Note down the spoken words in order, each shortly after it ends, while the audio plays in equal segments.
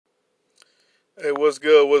Hey, what's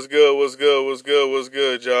good? What's good? What's good? What's good? What's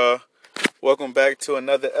good, y'all? Welcome back to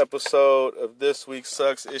another episode of This Week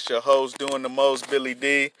Sucks. It's your host doing the most, Billy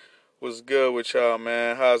D. What's good with y'all,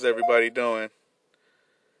 man? How's everybody doing?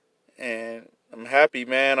 And I'm happy,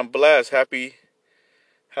 man. I'm blessed. Happy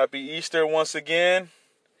Easter once again.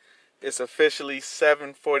 It's officially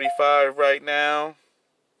 7:45 right now.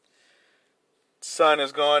 Sun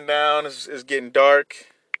is going down. It's getting dark.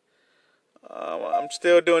 I'm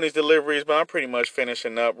still doing these deliveries, but I'm pretty much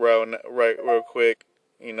finishing up right real quick.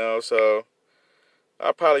 So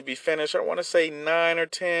I'll probably be finished. I want to say 9 or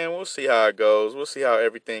 10. We'll see how it goes. We'll see how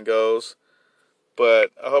everything goes.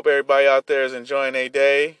 But I hope everybody out there is enjoying their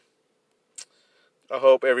day. I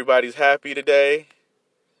hope everybody's happy today.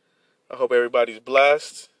 I hope everybody's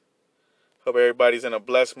blessed. Hope everybody's in a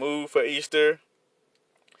blessed mood for Easter.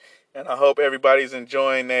 And I hope everybody's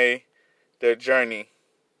enjoying their journey.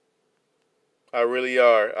 I really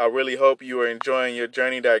are. I really hope you are enjoying your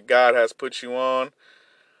journey that God has put you on.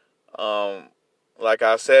 Like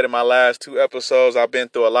I said in my last 2 episodes, I've been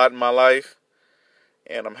through a lot in my life.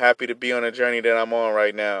 And I'm happy to be on the journey that I'm on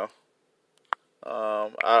right now.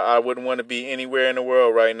 I wouldn't want to be anywhere in the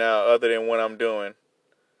world right now other than what I'm doing.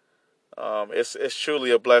 It's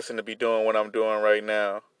truly a blessing to be doing what I'm doing right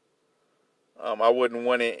now. I wouldn't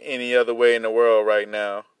want it any other way in the world right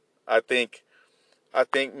now. I think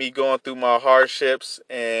me going through my hardships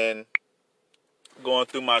and going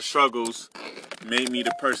through my struggles made me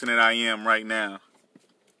the person that I am right now.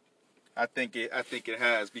 I think it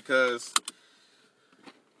has, because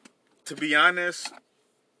to be honest,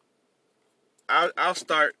 I'll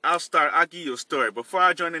give you a story. Before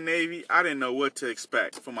I joined the Navy, I didn't know what to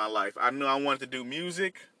expect for my life. I knew I wanted to do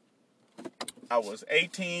music. I was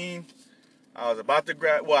 18. I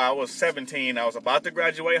was 17. I was about to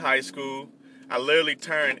graduate high school. I literally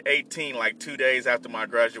turned 18 like 2 days after my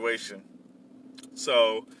graduation.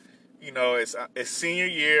 So, it's senior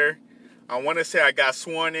year. I want to say I got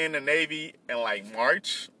sworn in the Navy in like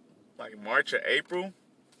March or April.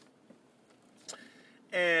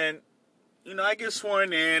 And I get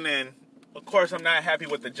sworn in, and of course I'm not happy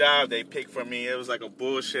with the job they picked for me. It was like a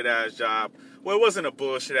bullshit ass job. Well, it wasn't a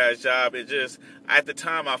bullshit ass job. It just, at the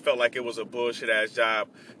time, I felt like it was a bullshit ass job.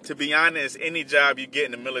 To be honest, any job you get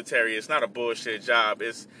in the military, it's not a bullshit job.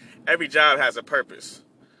 Every job has a purpose,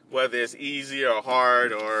 whether it's easy or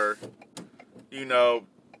hard or,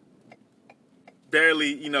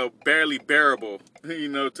 barely bearable,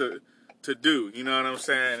 to do. You know what I'm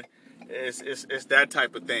saying? It's that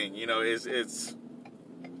type of thing.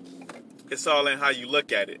 It's all in how you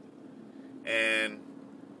look at it. And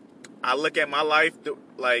I look at my life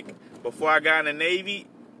like before I got in the Navy,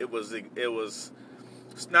 it was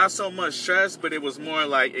not so much stress, but it was more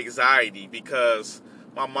like anxiety, because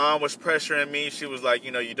my mom was pressuring me. She was like,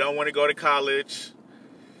 you don't want to go to college.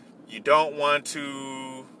 You don't want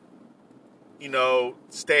to,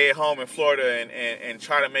 stay at home in Florida and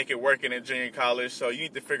try to make it work in a junior college. So you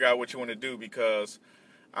need to figure out what you want to do, because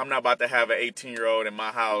I'm not about to have an 18-year-old in my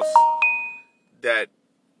house that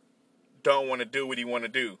don't want to do what he want to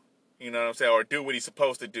do. You know what I'm saying? Or do what he's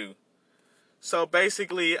supposed to do. So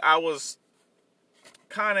basically, I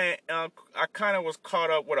kind of was caught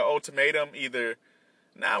up with an ultimatum. Either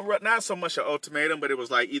not so much an ultimatum, but it was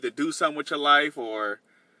like either do something with your life, or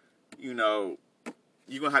you're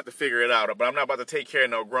gonna have to figure it out. But I'm not about to take care of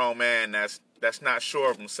no grown man that's not sure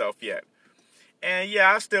of himself yet. And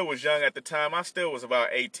yeah, I still was young at the time. I still was about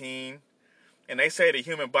 18. And they say the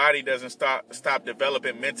human body doesn't stop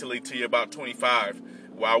developing mentally till you're about 25.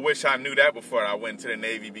 Well, I wish I knew that before I went into the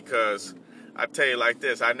Navy, because I tell you like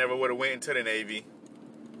this, I never would have went into the Navy.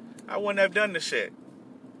 I wouldn't have done the shit.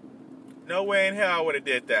 No way in hell I would have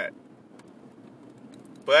did that.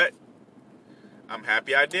 But I'm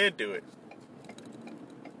happy I did do it.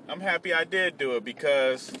 I'm happy I did do it,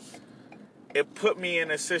 because it put me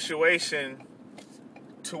in a situation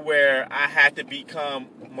to where I had to become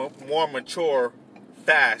more mature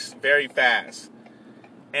fast, very fast.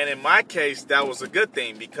 And in my case, that was a good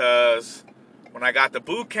thing, because when I got to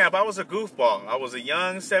boot camp, I was a goofball. I was a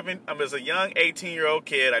young 18-year-old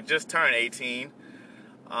kid. I just turned 18.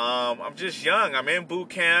 I'm just young. I'm in boot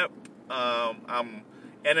camp. I'm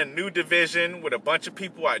in a new division with a bunch of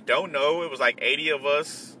people I don't know. It was like 80 of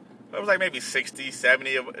us. It was like maybe 60,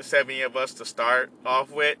 70 of us to start off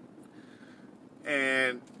with.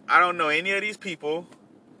 And I don't know any of these people.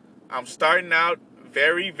 I'm starting out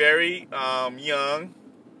very, very young.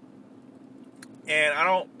 And I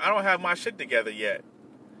don't have my shit together yet.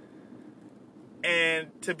 And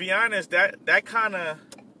to be honest, that kind of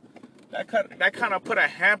put a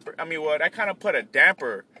hamper. That kind of put a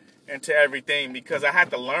damper into everything, because I had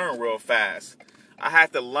to learn real fast. I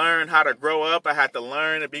had to learn how to grow up. I had to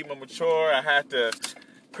learn to be more mature. I had to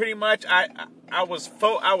pretty much, I was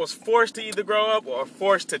forced to either grow up or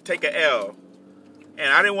forced to take a L.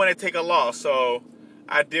 And I didn't want to take a loss, so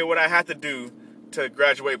I did what I had to do to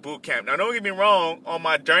graduate boot camp. Now, don't get me wrong, on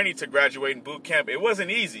my journey to graduating boot camp, it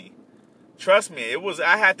wasn't easy. Trust me,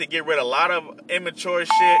 I had to get rid of a lot of immature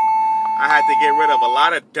shit. I had to get rid of a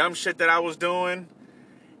lot of dumb shit that I was doing.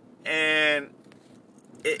 And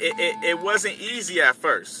it wasn't easy at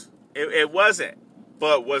first. It wasn't.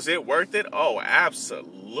 But was it worth it? Oh,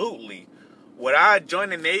 absolutely. Would I join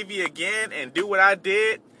the Navy again and do what I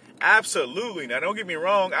did? Absolutely. Now, don't get me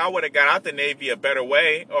wrong. I would have got out the Navy a better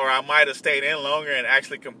way, or I might have stayed in longer and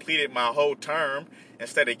actually completed my whole term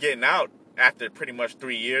instead of getting out after pretty much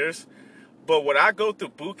 3 years. But would I go through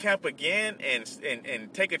boot camp again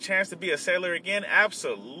and take a chance to be a sailor again?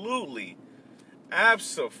 Absolutely.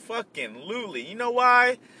 Abso-fucking-lutely. You know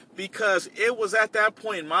why? Because it was at that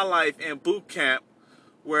point in my life in boot camp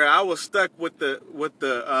where I was stuck with the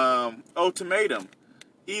ultimatum.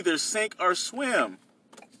 Either sink or swim.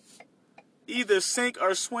 Either sink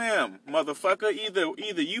or swim, motherfucker.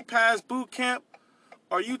 Either you pass boot camp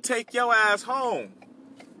or you take your ass home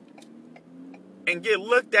and get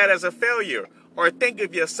looked at as a failure, or think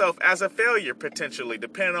of yourself as a failure potentially,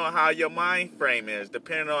 depending on how your mind frame is,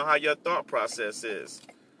 depending on how your thought process is.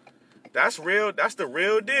 That's real. That's the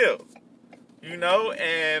real deal, you know.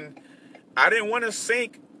 And I didn't want to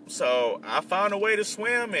sink, so I found a way to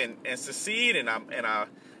swim and succeed. And I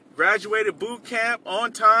graduated boot camp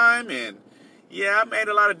on time. And yeah, I made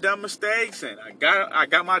a lot of dumb mistakes, and I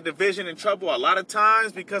got my division in trouble a lot of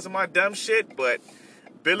times because of my dumb shit. But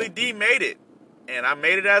Billy D made it, and I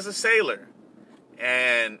made it as a sailor.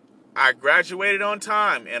 And I graduated on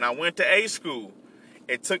time, and I went to A school.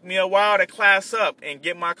 It took me a while to class up and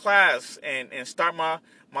get my class and start my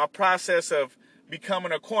process of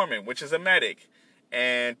becoming a corpsman, which is a medic.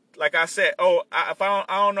 And like I said, I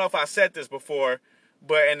don't know if I said this before,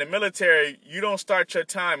 but in the military, you don't start your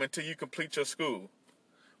time until you complete your school.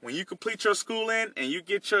 When you complete your schooling and you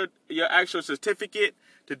get your actual certificate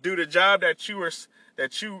to do the job that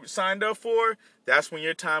you signed up for, that's when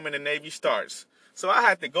your time in the Navy starts. So I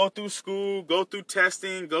had to go through school, go through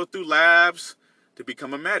testing, go through labs to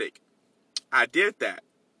become a medic. I did that.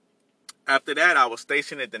 After that, I was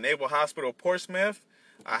stationed at the Naval Hospital Portsmouth.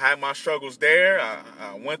 I had my struggles there.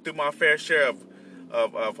 I went through my fair share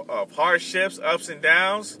of hardships, ups and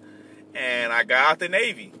downs, and I got out the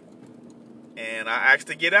Navy. And I asked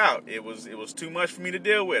to get out. It was too much for me to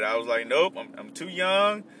deal with. I was like, nope, I'm too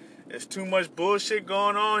young. There's too much bullshit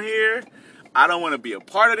going on here. I don't want to be a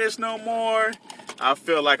part of this no more. I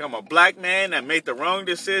feel like I'm a black man that made the wrong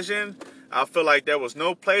decision. I feel like there was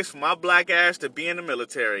no place for my black ass to be in the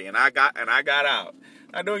military, and I got out.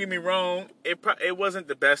 Now, don't get me wrong, it wasn't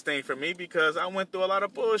the best thing for me because I went through a lot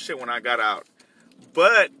of bullshit when I got out.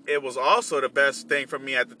 But it was also the best thing for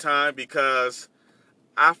me at the time because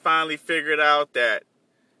I finally figured out that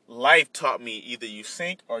life taught me either you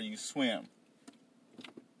sink or you swim.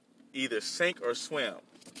 Either sink or swim.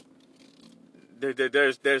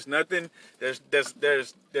 There's nothing. There's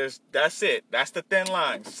that's it. That's the thin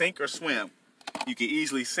line. Sink or swim. You can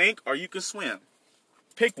easily sink or you can swim.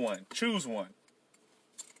 Pick one. Choose one.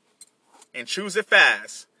 And choose it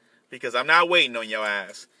fast, because I'm not waiting on your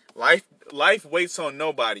ass. Life waits on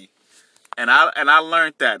nobody, and I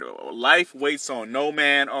learned that life waits on no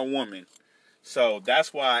man or woman. So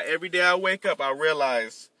that's why every day I wake up, I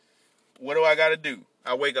realize, what do I got to do?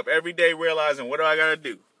 I wake up every day realizing, what do I got to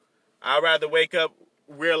do? I'd rather wake up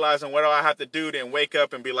realizing what do I have to do than wake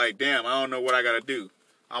up and be like, damn, I don't know what I got to do.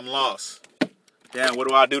 I'm lost. Damn, what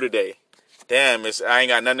do I do today? Damn, I ain't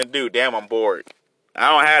got nothing to do. Damn, I'm bored. I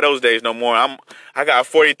don't have those days no more. I got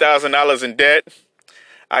 $40,000 in debt.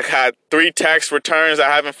 I got 3 tax returns I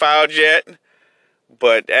haven't filed yet.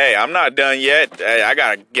 But hey, I'm not done yet. Hey, I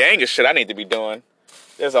got a gang of shit I need to be doing.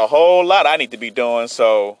 There's a whole lot I need to be doing.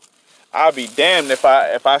 So I'll be damned if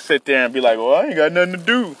I sit there and be like, well, I ain't got nothing to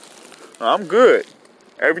do. I'm good.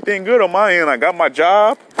 Everything good on my end. I got my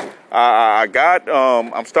job.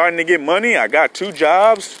 I'm starting to get money. I got 2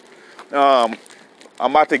 jobs. I'm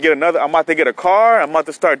about to get a car. I'm about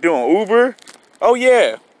to start doing Uber. Oh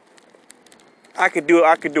yeah. I could do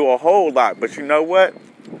a whole lot, but you know what?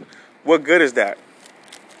 What good is that?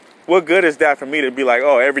 What good is that for me to be like,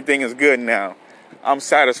 oh, everything is good now? I'm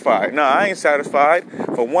satisfied. No, I ain't satisfied.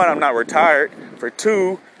 For 1, I'm not retired. For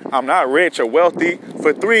 2, I'm not rich or wealthy.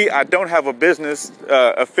 For 3, I don't have a business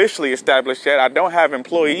officially established yet. I don't have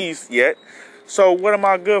employees yet. So what am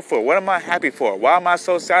I good for? What am I happy for? Why am I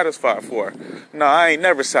so satisfied for? No, I ain't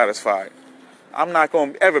never satisfied. I'm not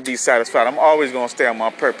going to ever be satisfied. I'm always going to stay on my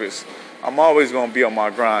purpose. I'm always going to be on my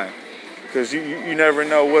grind. Because you never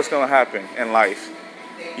know what's going to happen in life.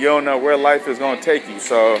 You don't know where life is going to take you.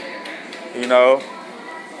 So, you know,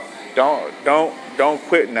 don't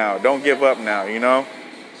quit now. Don't give up now, you know.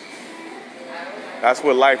 That's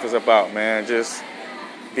what life is about, man. Just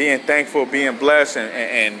being thankful, being blessed,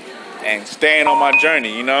 and staying on my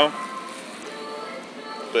journey, you know.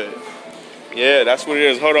 But yeah, that's what it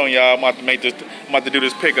is. Hold on, y'all. I'm about to do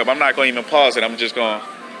this pickup. I'm not going to even pause it. I'm just going to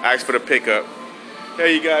ask for the pickup.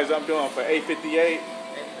 Hey, you guys, I'm doing for 858.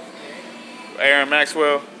 Aaron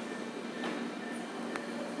Maxwell.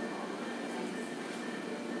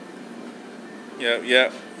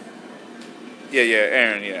 Yep. Yeah,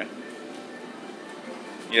 Aaron, yeah.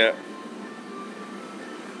 Yeah.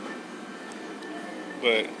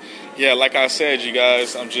 But yeah, like I said, you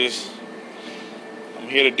guys, I'm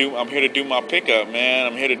here to do my pickup, man.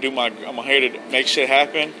 I'm here to make shit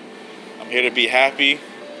happen. I'm here to be happy.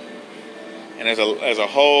 And there's a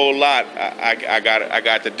whole lot I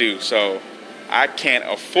got to do. So I can't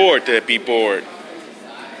afford to be bored.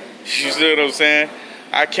 You see what I'm saying?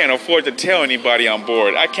 I can't afford to tell anybody I'm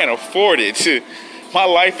bored. I can't afford it. My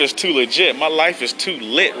life is too legit. My life is too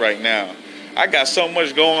lit right now. I got so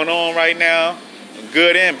much going on right now,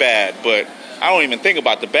 good and bad. But I don't even think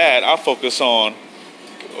about the bad. I focus on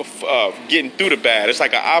getting through the bad. It's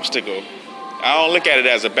like an obstacle. I don't look at it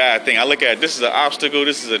as a bad thing. I look at it, this is an obstacle,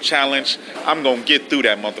 this is a challenge. I'm going to get through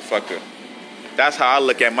that motherfucker. That's how I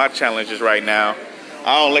look at my challenges right now.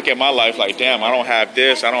 I don't look at my life like, damn, I don't have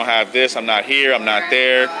this, I'm not here, I'm not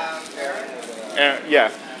there. And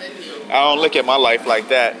yeah, I don't look at my life like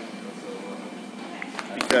that.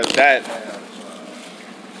 Because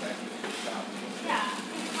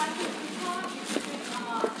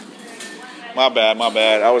my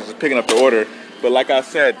bad. I was just picking up the order. But like I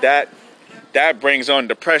said, that brings on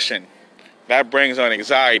depression. That brings on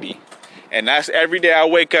anxiety. And that's every day I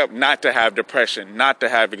wake up not to have depression, not to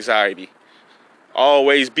have anxiety.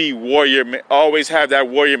 Always always have that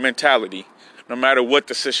warrior mentality, no matter what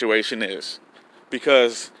the situation is.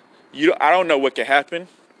 Because I don't know what can happen.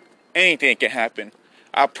 Anything can happen.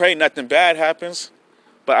 I pray nothing bad happens,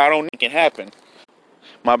 but I don't think it can happen.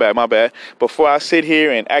 My bad. Before I sit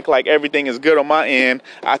here and act like everything is good on my end,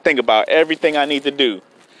 I think about everything I need to do.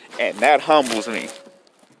 And that humbles me.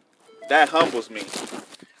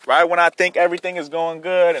 Right when I think everything is going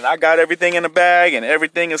good and I got everything in the bag and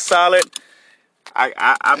everything is solid,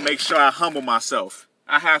 I make sure I humble myself.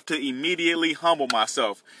 I have to immediately humble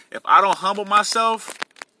myself. If I don't humble myself,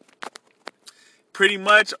 pretty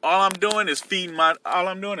much all I'm doing is feeding my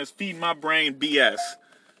brain BS.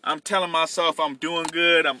 I'm telling myself I'm doing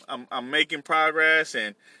good. I'm making progress,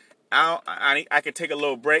 and I can take a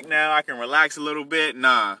little break now. I can relax a little bit.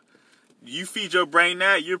 Nah, you feed your brain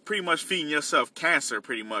that, you're pretty much feeding yourself cancer.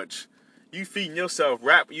 Pretty much, you feeding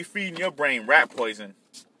your brain rat poison.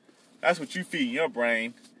 That's what you feed your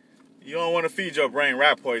brain. You don't want to feed your brain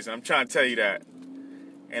rat poison. I'm trying to tell you that.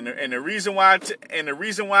 And the reason why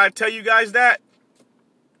I tell you guys that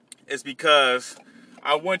is because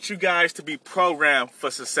I want you guys to be programmed for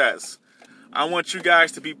success. I want you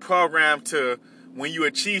guys to be programmed to, when you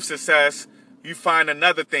achieve success, you find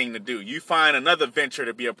another thing to do. You find another venture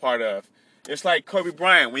to be a part of. It's like Kobe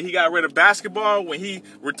Bryant. When he got rid of basketball, when he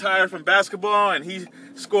retired from basketball and he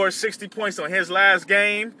scored 60 points on his last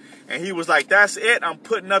game, and he was like, that's it, I'm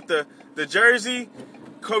putting up the jersey.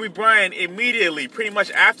 Kobe Bryant immediately, pretty much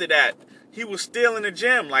after that, he was still in the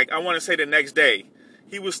gym, like I want to say the next day.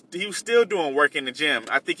 He was still doing work in the gym.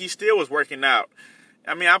 I think he still was working out.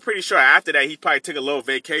 I mean, I'm pretty sure after that, he probably took a little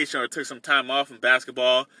vacation or took some time off from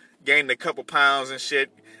basketball, gained a couple pounds and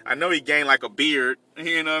shit. I know he gained like a beard,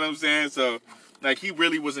 you know what I'm saying? So, like, he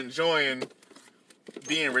really was enjoying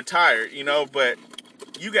being retired, you know? But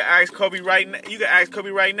you can ask Kobe right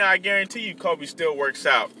now. I guarantee you Kobe still works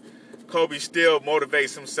out. Kobe still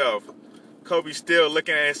motivates himself. Kobe still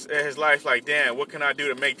looking at his life like, damn, what can I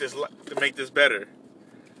do to make this better?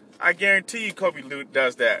 I guarantee you Kobe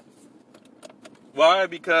does that. Why?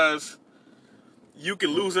 Because you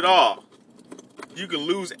can lose it all. You can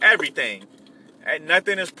lose everything. And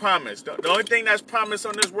nothing is promised. The only thing that's promised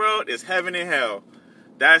on this world is heaven and hell.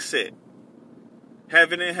 That's it.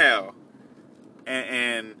 Heaven and hell.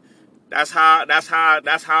 And that's how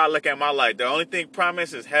I look at my life. The only thing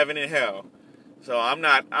promised is heaven and hell. So I'm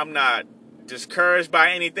not discouraged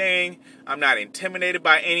by anything. I'm not intimidated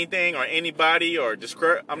by anything or anybody, or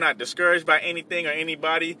I'm not discouraged by anything or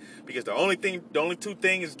anybody, because the only two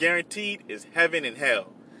things guaranteed is heaven and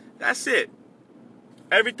hell. That's it.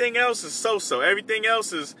 Everything else is so-so. Everything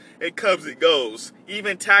else it comes and goes.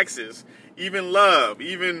 Even taxes. even love,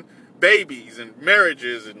 even babies and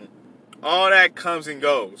marriages and all that comes and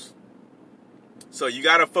goes. So you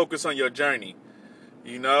got to focus on your journey.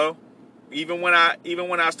 You know, even when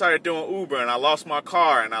I started doing Uber and I lost my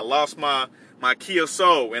car and I lost my Kia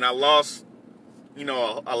Soul and I lost, you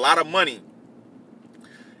know, a lot of money.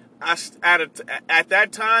 At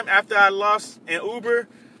that time, after I lost in Uber,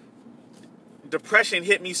 depression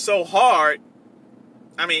hit me so hard.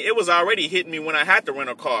 I mean, it was already hitting me when I had to rent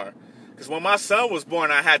a car. Because when my son was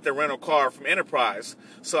born, I had to rent a car from Enterprise.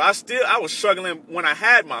 So I was struggling when I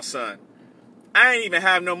had my son. I didn't even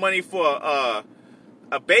have no money for a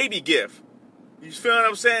baby gift. You feel what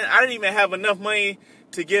I'm saying? I didn't even have enough money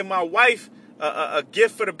to give my wife a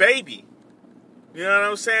gift for the baby. You know what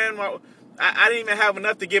I'm saying? I didn't even have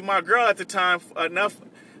enough to give my girl at the time, enough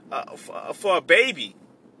for a baby.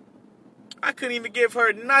 I couldn't even give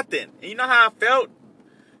her nothing. And you know how I felt?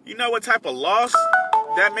 You know what type of loss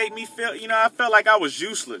that made me feel? You know, I felt like I was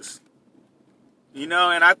useless. You know,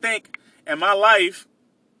 and I think in my life,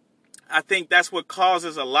 I think that's what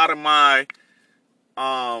causes a lot of my,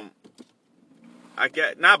 I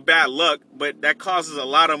get not bad luck, but that causes a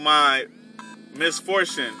lot of my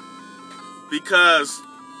misfortune, because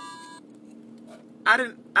I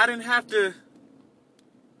didn't have to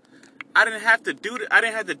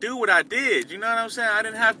do what I did. You know what I'm saying? I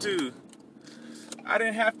didn't have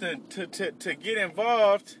to get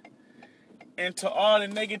involved into all the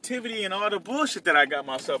negativity and all the bullshit that I got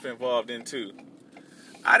myself involved into.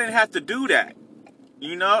 I didn't have to do that,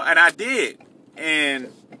 you know, and I did.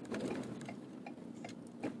 And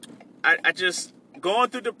I just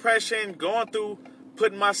going through depression, going through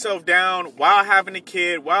putting myself down while having a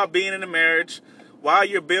kid, while being in a marriage, while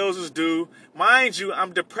your bills is due. Mind you,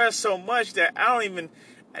 I'm depressed so much that I don't even,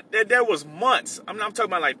 there was months, I'm talking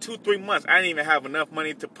about like 2-3 months, I didn't even have enough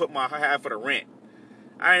money to put my half of the rent.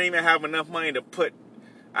 I didn't even have enough money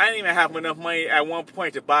at one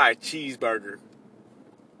point to buy a cheeseburger.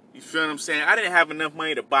 You feel what I'm saying? I didn't have enough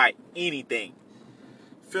money to buy anything.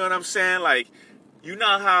 Feel what I'm saying? Like, you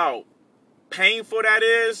know how painful that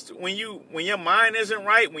is when your mind isn't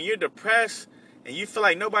right, when you're depressed and you feel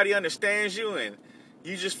like nobody understands you, and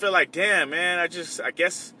you just feel like, damn, man, I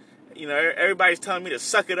guess, you know, everybody's telling me to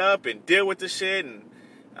suck it up and deal with the shit, and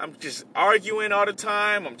I'm just arguing all the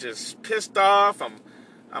time. I'm just pissed off.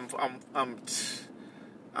 I'm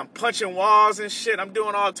punching walls and shit. I'm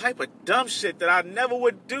doing all type of dumb shit that I never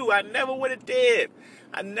would do. I never would have did.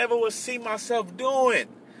 I never would see myself doing.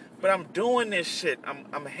 But I'm doing this shit.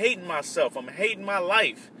 I'm hating myself. I'm hating my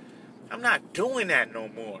life. I'm not doing that no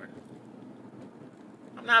more.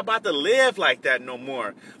 I'm not about to live like that no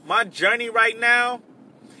more. My journey right now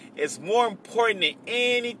is more important than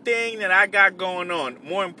anything that I got going on.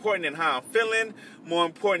 More important than how I'm feeling. More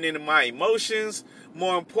important than my emotions.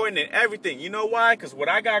 More important than everything. You know why? Because what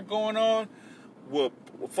I got going on, will,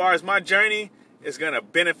 as far as my journey, is going to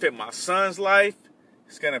benefit my son's life.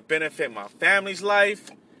 It's going to benefit my family's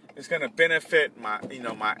life. It's going to benefit my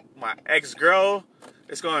ex-girl.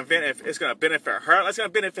 It's going to benefit her. It's going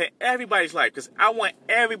to benefit everybody's life, because I want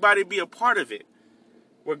everybody to be a part of it.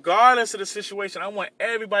 Regardless of the situation, I want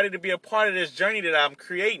everybody to be a part of this journey that I'm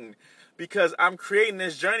creating, because I'm creating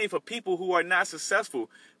this journey for people who are not successful,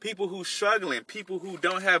 people who are struggling, people who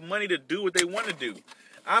don't have money to do what they want to do.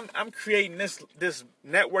 I'm creating this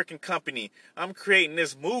networking company. I'm creating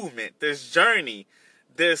this movement, this journey,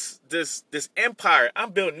 this empire.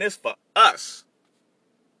 I'm building this for us.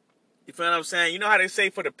 You feel what I'm saying? You know how they say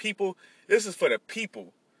for the people? This is for the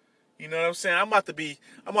people. You know what I'm saying? I'm about to be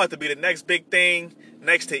the next big thing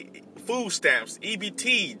next to food stamps,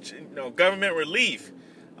 EBT, you know, government relief.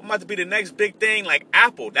 I'm about to be the next big thing like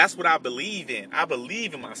Apple. That's what I believe in. I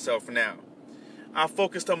believe in myself now. I'm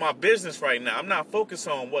focused on my business right now. I'm not focused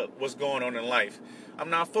on what's going on in life. I'm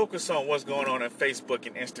not focused on what's going on Facebook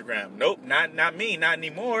and Instagram. Nope, not me, not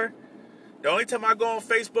anymore. The only time I go on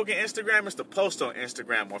Facebook and Instagram is to post on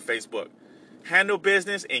Instagram or Facebook. Handle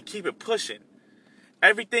business and keep it pushing.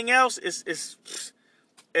 Everything else is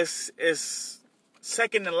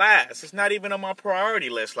second to last. It's not even on my priority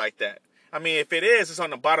list like that. I mean, if it is, it's on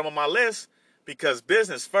the bottom of my list, because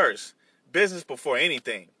business first. Business before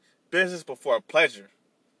anything. Business before pleasure.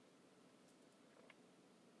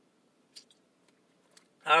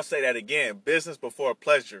 I'll say that again. Business before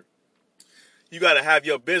pleasure. You got to have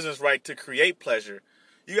your business right to create pleasure.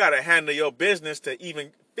 You got to handle your business to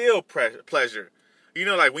even feel pleasure. You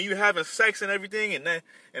know, like when you having sex and everything and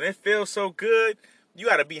it feels so good, you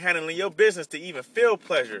got to be handling your business to even feel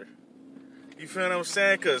pleasure. You feel what I'm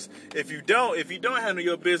saying? Because if you don't handle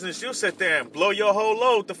your business, you'll sit there and blow your whole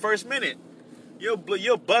load the first minute. You'll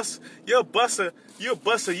bust a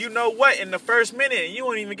you know what in the first minute, and you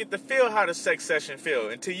won't even get to feel how the sex session feel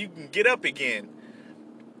until you can get up again.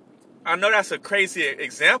 I know that's a crazy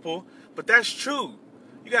example, but that's true.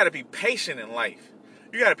 You gotta be patient in life.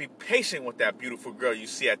 You gotta be patient with that beautiful girl you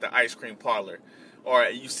see at the ice cream parlor, or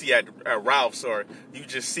you see at Ralph's, or you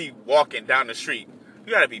just see walking down the street.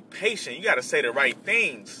 You gotta be patient. You gotta say the right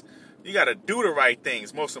things. You gotta do the right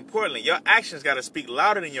things. Most importantly, your actions gotta speak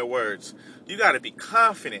louder than your words. You gotta be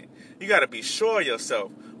confident. You gotta be sure of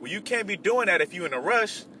yourself. Well, you can't be doing that if you're in a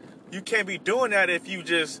rush. You can't be doing that if you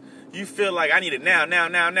feel like I need it now.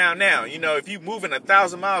 You know, if you're moving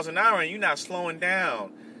 1,000 miles an hour and you're not slowing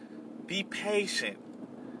down, be patient.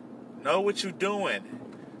 Know what you're doing.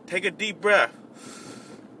 Take a deep breath.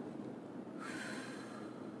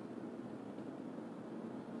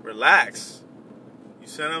 Relax. You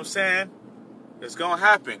see what I'm saying? It's gonna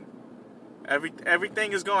happen.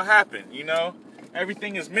 Everything is gonna happen. You know,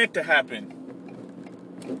 everything is meant to happen.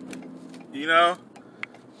 You know,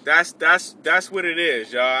 that's what it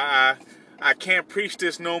is, y'all. I can't preach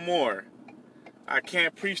this no more. I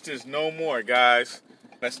can't preach this no more, guys.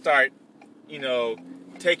 Let's start, you know,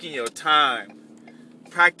 taking your time.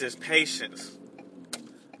 Practice patience.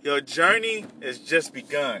 Your journey has just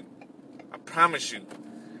begun. I promise you.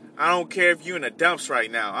 I don't care if you're in the dumps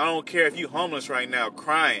right now. I don't care if you're homeless right now,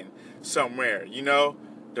 crying somewhere, you know,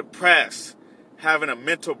 depressed, having a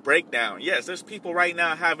mental breakdown. Yes, there's people right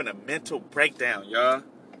now having a mental breakdown, y'all.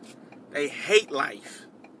 They hate life.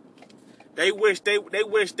 They wish they was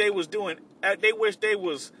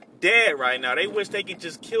dead right now. They wish they could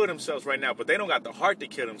just kill themselves right now, but they don't got the heart to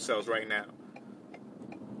kill themselves right now.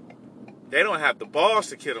 They don't have the balls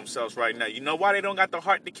to kill themselves right now. You know why they don't got the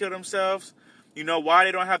heart to kill themselves? You know why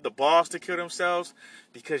they don't have the balls to kill themselves?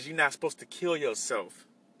 Because you're not supposed to kill yourself.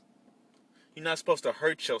 You're not supposed to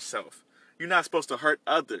hurt yourself. You're not supposed to hurt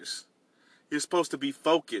others. You're supposed to be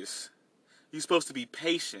focused. You're supposed to be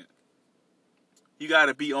patient. You got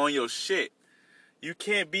to be on your shit. You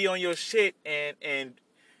can't be on your shit and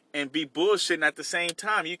be bullshitting at the same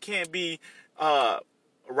time. You can't be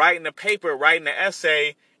writing a paper, writing an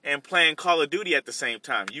essay, and playing Call of Duty at the same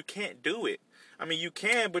time. You can't do it. I mean, you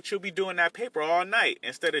can, but you'll be doing that paper all night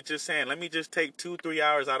instead of just saying, let me just take 2-3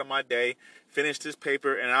 hours out of my day, finish this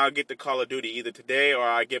paper, and I'll get to Call of Duty either today or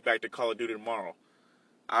I'll get back to Call of Duty tomorrow.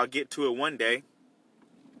 I'll get to it one day.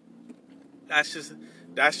 That's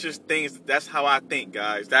just things. That's how I think,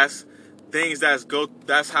 guys. That's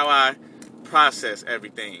how I process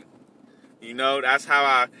everything. You know, that's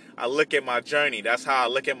how I look at my journey. That's how I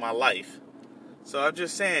look at my life. So I'm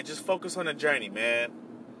just saying, just focus on the journey, man.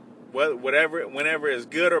 Whenever it's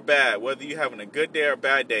good or bad, whether you're having a good day or a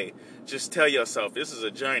bad day, just tell yourself this is a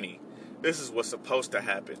journey. This is what's supposed to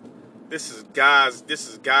happen. This is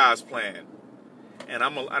God's plan, and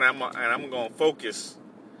I'm gonna focus,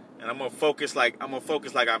 and I'm gonna focus like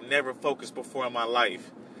I've never focused before in my life.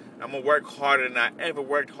 I'm gonna work harder than I ever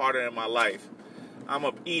worked harder in my life. I'm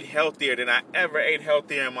gonna eat healthier than I ever ate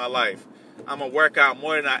healthier in my life. I'm gonna work out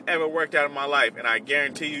more than I ever worked out in my life, and I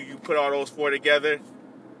guarantee you put all those four together,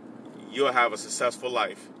 you'll have a successful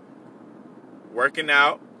life. Working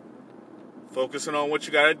out, focusing on what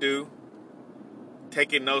you got to do,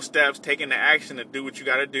 taking those steps, taking the action to do what you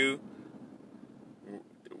got to do,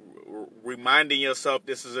 reminding yourself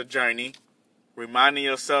this is a journey, reminding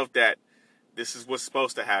yourself that this is what's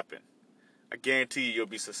supposed to happen. I guarantee you'll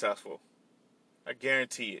be successful. I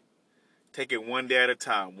guarantee it. Take it one day at a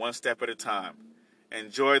time, one step at a time.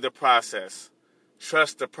 Enjoy the process.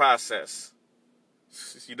 Trust the process.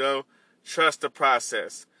 You know? Trust the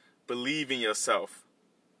process. Believe in yourself.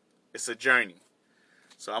 It's a journey.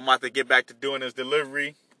 So I'm about to get back to doing this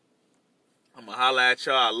delivery. I'm going to holla at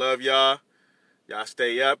y'all. I love y'all. Y'all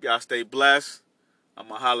stay up. Y'all stay blessed. I'm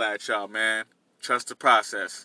going to holla at y'all, man. Trust the process.